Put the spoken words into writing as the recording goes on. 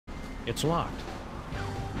It's locked.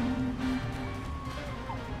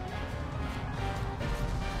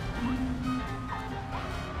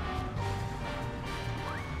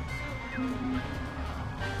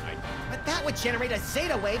 But that would generate a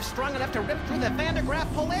zeta wave strong enough to rip through the Van de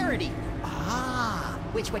Graaff polarity. Ah,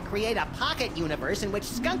 which would create a pocket universe in which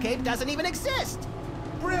Skunk Ape doesn't even exist.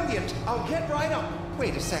 Brilliant! I'll get right up.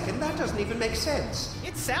 Wait a second, that doesn't even make sense.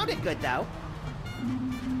 It sounded good, though.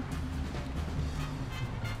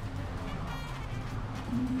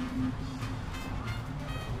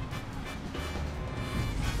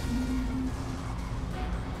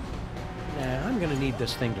 Nah, I'm gonna need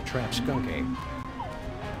this thing to trap Skunk Ape.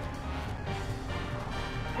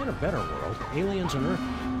 In a better world, aliens and Earth...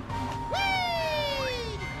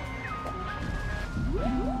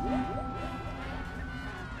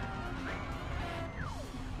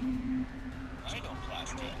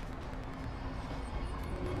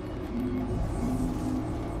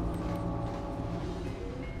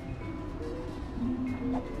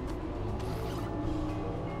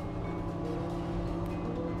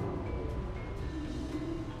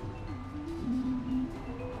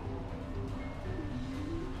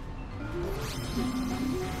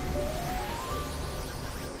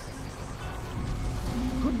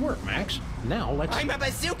 Good work, Max. Now let's... I'm a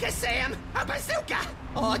bazooka, Sam! A bazooka!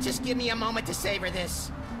 Oh, just give me a moment to savor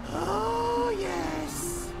this. Oh,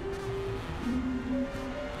 yes.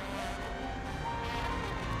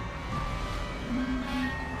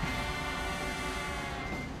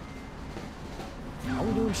 How are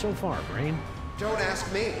we doing so far, Brain? Don't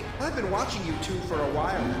ask me. I've been watching you two for a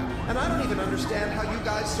while now, and I don't even understand how you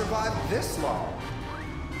guys survived this long.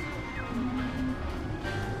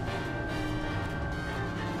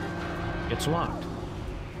 It's locked.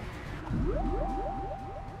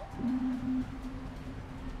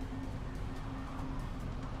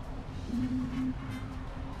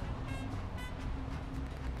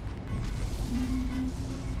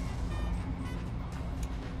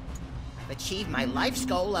 I've achieved my life's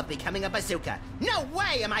goal of becoming a bazooka. No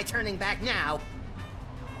way am I turning back now!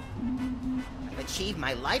 I've achieved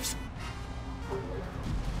my life's...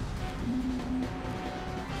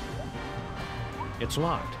 It's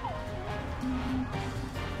locked.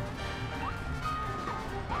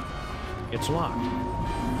 It's locked.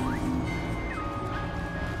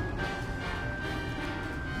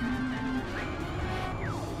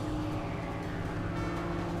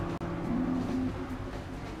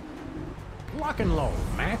 Lock and load,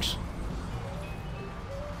 Max.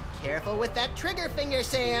 Careful with that trigger finger,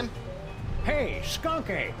 Sam. Hey, Skunk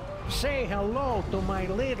Ape, say hello to my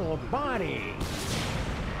little buddy.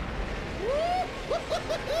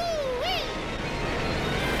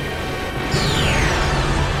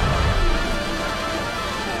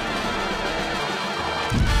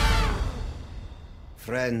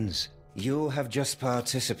 Friends, you have just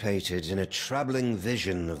participated in a troubling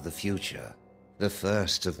vision of the future, the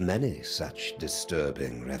first of many such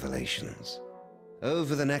disturbing revelations.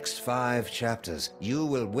 Over the next 5 chapters, you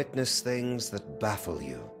will witness things that baffle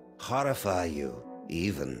you, horrify you,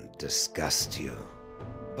 even disgust you.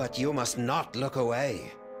 But you must not look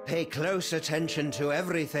away. Pay close attention to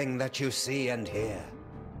everything that you see and hear.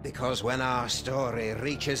 Because when our story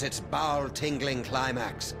reaches its bowel-tingling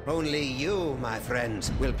climax, only you, my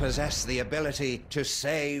friends, will possess the ability to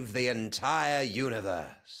save the entire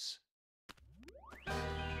universe.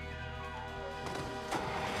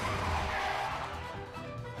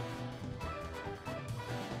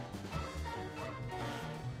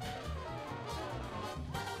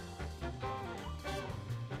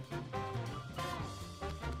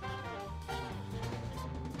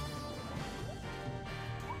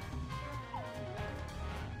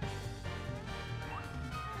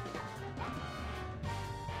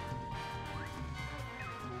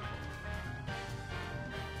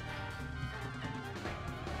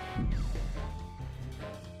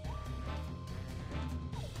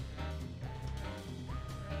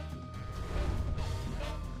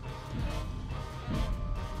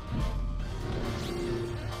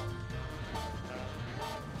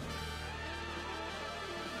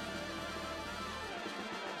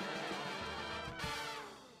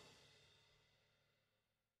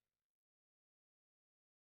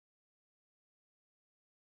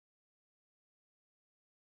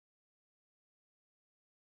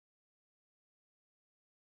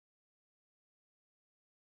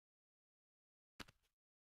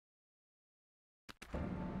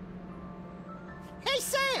 Hey,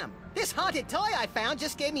 Sam! This haunted toy I found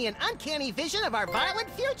just gave me an uncanny vision of our violent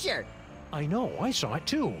future. I know, I saw it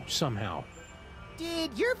too, somehow.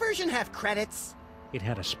 Did your version have credits? It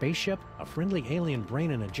had a spaceship, a friendly alien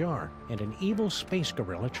brain in a jar, and an evil space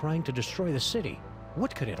gorilla trying to destroy the city.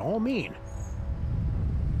 What could it all mean?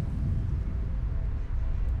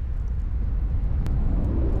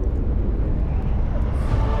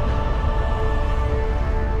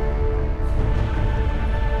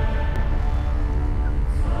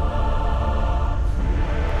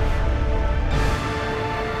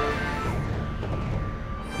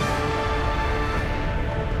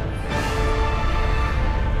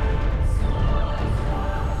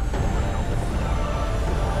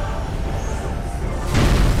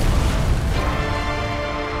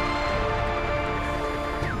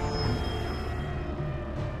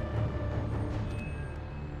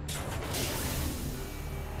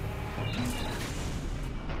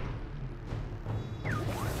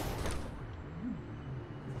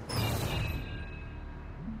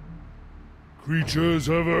 Creatures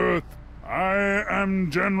of Earth, I am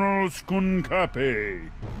General Skunkape.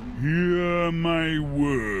 Hear my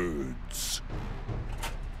words.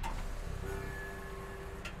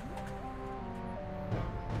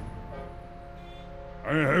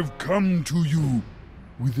 I have come to you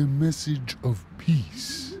with a message of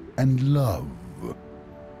peace and love.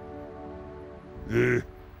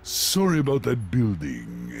 Sorry about that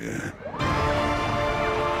building.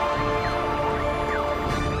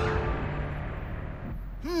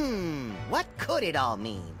 What could it all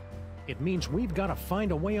mean? It means we've got to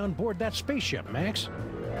find a way on board that spaceship, Max.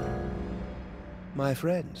 My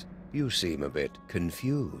friend, you seem a bit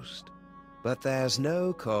confused. But there's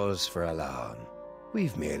no cause for alarm.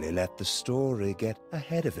 We've merely let the story get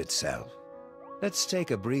ahead of itself. Let's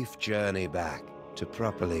take a brief journey back to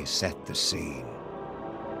properly set the scene.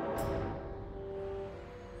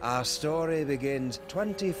 Our story begins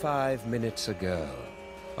 25 minutes ago,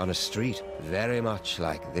 on a street very much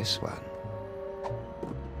like this one.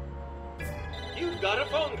 You've got a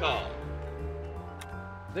phone call.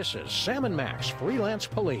 This is Sam and Max, Freelance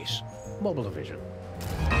Police, Mobile Division.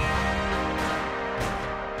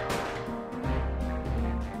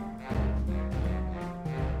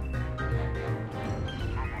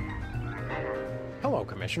 Hello,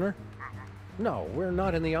 Commissioner. No, we're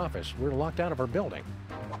not in the office. We're locked out of our building.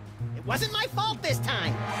 It wasn't my fault this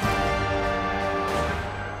time!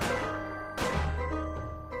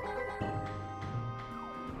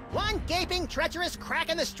 One gaping, treacherous crack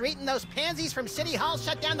in the street and those pansies from City Hall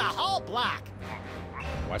shut down the whole block!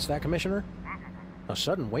 What's that, Commissioner? A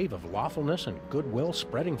sudden wave of lawfulness and goodwill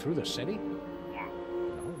spreading through the city?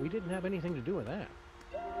 No, we didn't have anything to do with that.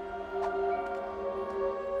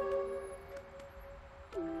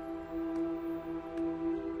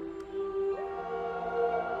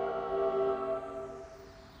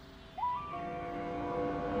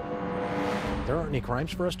 There aren't any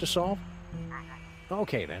crimes for us to solve?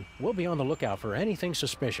 Okay then, we'll be on the lookout for anything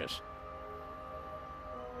suspicious.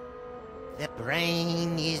 The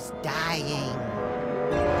brain is dying.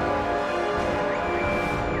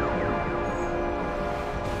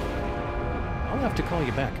 I'll have to call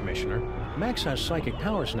you back, Commissioner. Max has psychic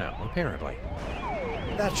powers now, apparently.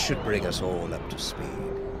 That should bring us all up to speed.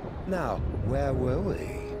 Now, where were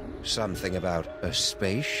we? Something about a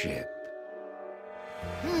spaceship.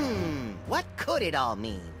 What could it all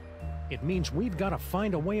mean? It means we've got to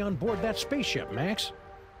find a way on board that spaceship, Max.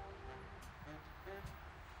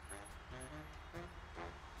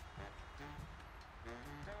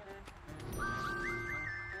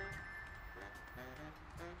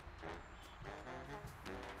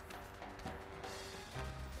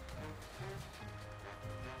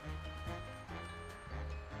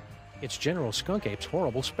 It's General Skunkape's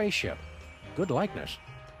horrible spaceship. Good likeness.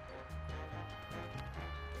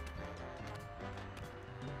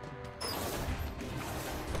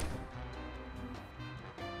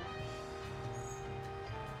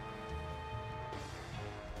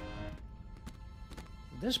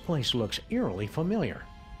 This place looks eerily familiar.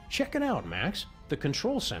 Check it out, Max. The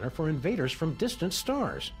control center for invaders from distant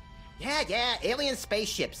stars. Yeah, alien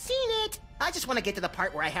spaceship. Seen it! I just want to get to the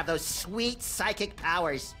part where I have those sweet psychic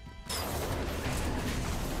powers.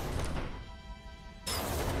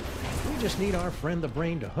 We just need our friend the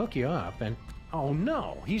Brain to hook you up and... Oh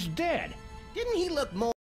no, he's dead! Didn't he look more